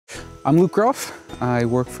I'm Luke Groff. I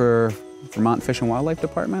work for Vermont Fish and Wildlife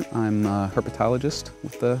Department. I'm a herpetologist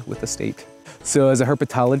with the state. So as a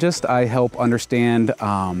herpetologist, I help understand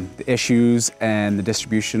the issues and the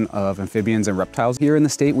distribution of amphibians and reptiles. Here in the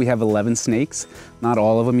state, we have 11 snakes. Not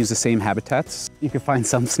all of them use the same habitats. You can find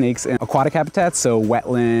some snakes in aquatic habitats, so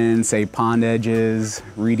wetlands, say pond edges,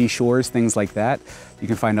 reedy shores, things like that. You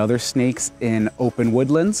can find other snakes in open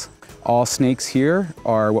woodlands. All snakes here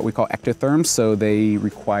are what we call ectotherms, so they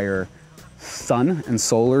require sun and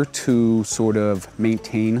solar to sort of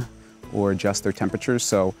maintain or adjust their temperatures.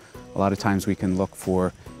 So a lot of times we can look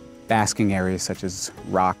for basking areas such as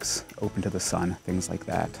rocks open to the sun, things like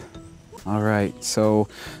that. All right, so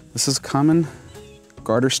this is a common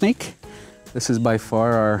garter snake. This is by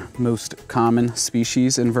far our most common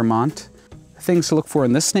species in Vermont. Things to look for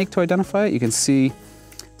in this snake to identify it, you can see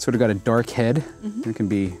it's sort of got a dark head. It can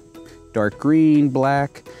be dark green,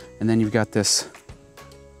 black, and then you've got this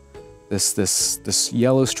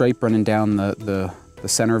yellow stripe running down the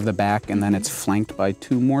center of the back, and then it's flanked by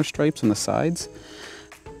two more stripes on the sides.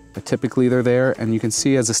 But typically they're there, and you can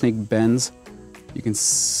see as the snake bends, you can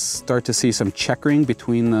start to see some checkering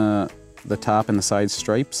between the top and the side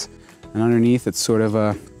stripes. And underneath it's sort of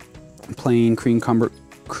a plain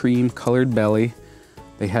cream-colored belly.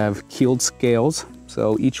 They have keeled scales.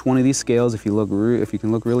 So each one of these scales, if you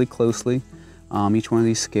can look really closely, each one of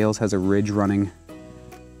these scales has a ridge running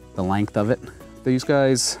the length of it. These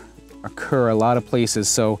guys occur a lot of places,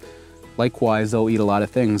 so likewise they'll eat a lot of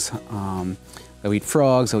things. They'll eat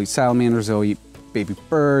frogs, they'll eat salamanders, they'll eat baby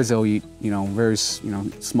birds, they'll eat very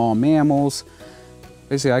small mammals.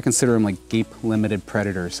 Basically, I consider them like gape-limited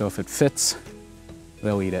predators. So if it fits,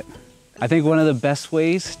 they'll eat it. I think one of the best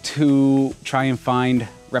ways to try and find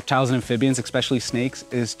reptiles and amphibians, especially snakes,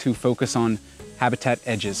 is to focus on habitat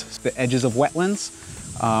edges. The edges of wetlands,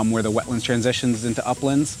 where the wetlands transitions into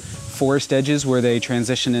uplands, forest edges where they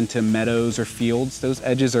transition into meadows or fields. Those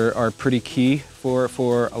edges are pretty key for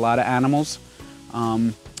a lot of animals.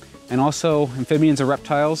 And also amphibians or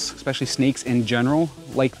reptiles, especially snakes in general,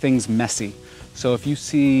 like things messy. So if you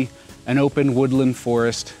see an open woodland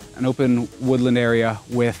forest, an open woodland area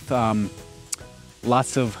with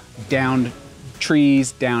lots of downed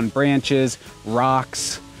trees, downed branches,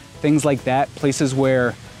 rocks, things like that, places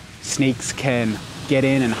where snakes can get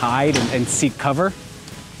in and hide and seek cover,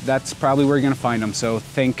 that's probably where you're gonna find them. So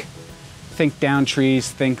think down trees,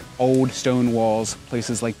 think old stone walls,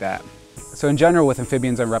 places like that. So in general with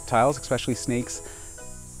amphibians and reptiles, especially snakes,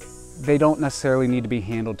 they don't necessarily need to be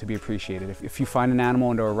handled to be appreciated. If you find an animal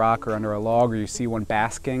under a rock or under a log, or you see one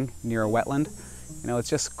basking near a wetland, it's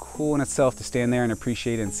just cool in itself to stand there and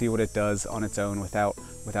appreciate it and see what it does on its own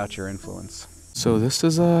without your influence. So this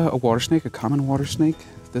is a water snake, a common water snake.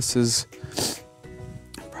 This is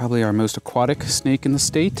probably our most aquatic snake in the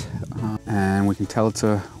state. And we can tell it's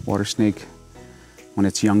a water snake when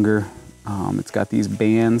it's younger. It's got these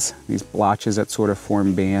bands, these blotches that sort of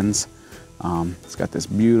form bands. It's got this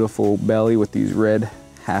beautiful belly with these red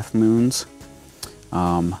half moons.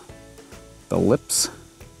 The lips,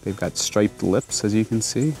 they've got striped lips, as you can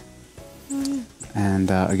see. And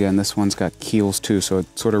again, this one's got keels too, so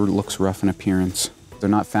it sort of looks rough in appearance. They're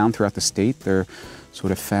not found throughout the state. They're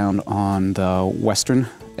sort of found on the western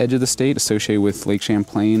edge of the state, associated with Lake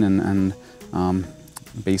Champlain and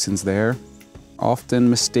basins there. Often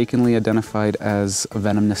mistakenly identified as a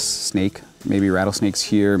venomous snake. Maybe rattlesnakes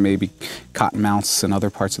here, maybe cottonmouths in other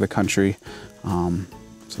parts of the country.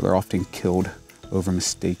 So they're often killed over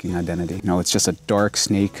mistaken identity. It's just a dark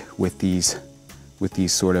snake with these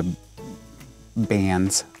sort of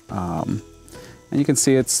bands. And you can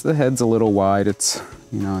see the head's a little wide. It's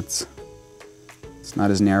not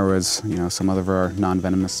as narrow as some other of our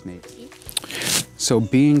non-venomous snakes. So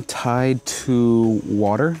being tied to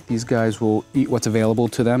water, these guys will eat what's available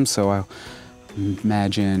to them. So I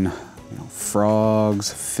imagine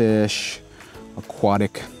frogs, fish,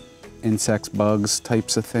 aquatic insects, bugs,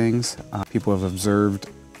 types of things. People have observed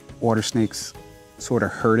water snakes sort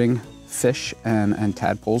of herding fish and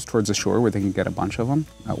tadpoles towards the shore where they can get a bunch of them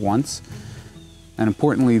at once. And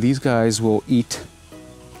importantly, these guys will eat,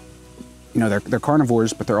 they're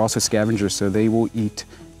carnivores, but they're also scavengers, so they will eat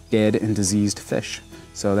dead and diseased fish.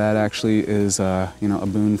 So that actually is a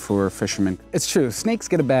boon for fishermen. It's true, snakes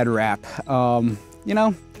get a bad rap.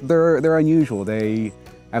 They're unusual. They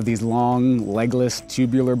have these long, legless,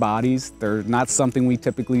 tubular bodies. They're not something we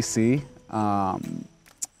typically see. They're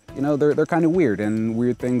kind of weird, and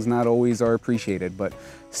weird things not always are appreciated, but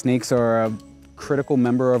snakes are a critical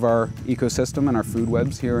member of our ecosystem and our food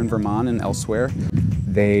webs here in Vermont and elsewhere.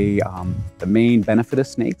 The main benefit of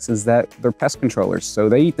snakes is that they're pest controllers, so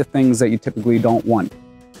they eat the things that you typically don't want.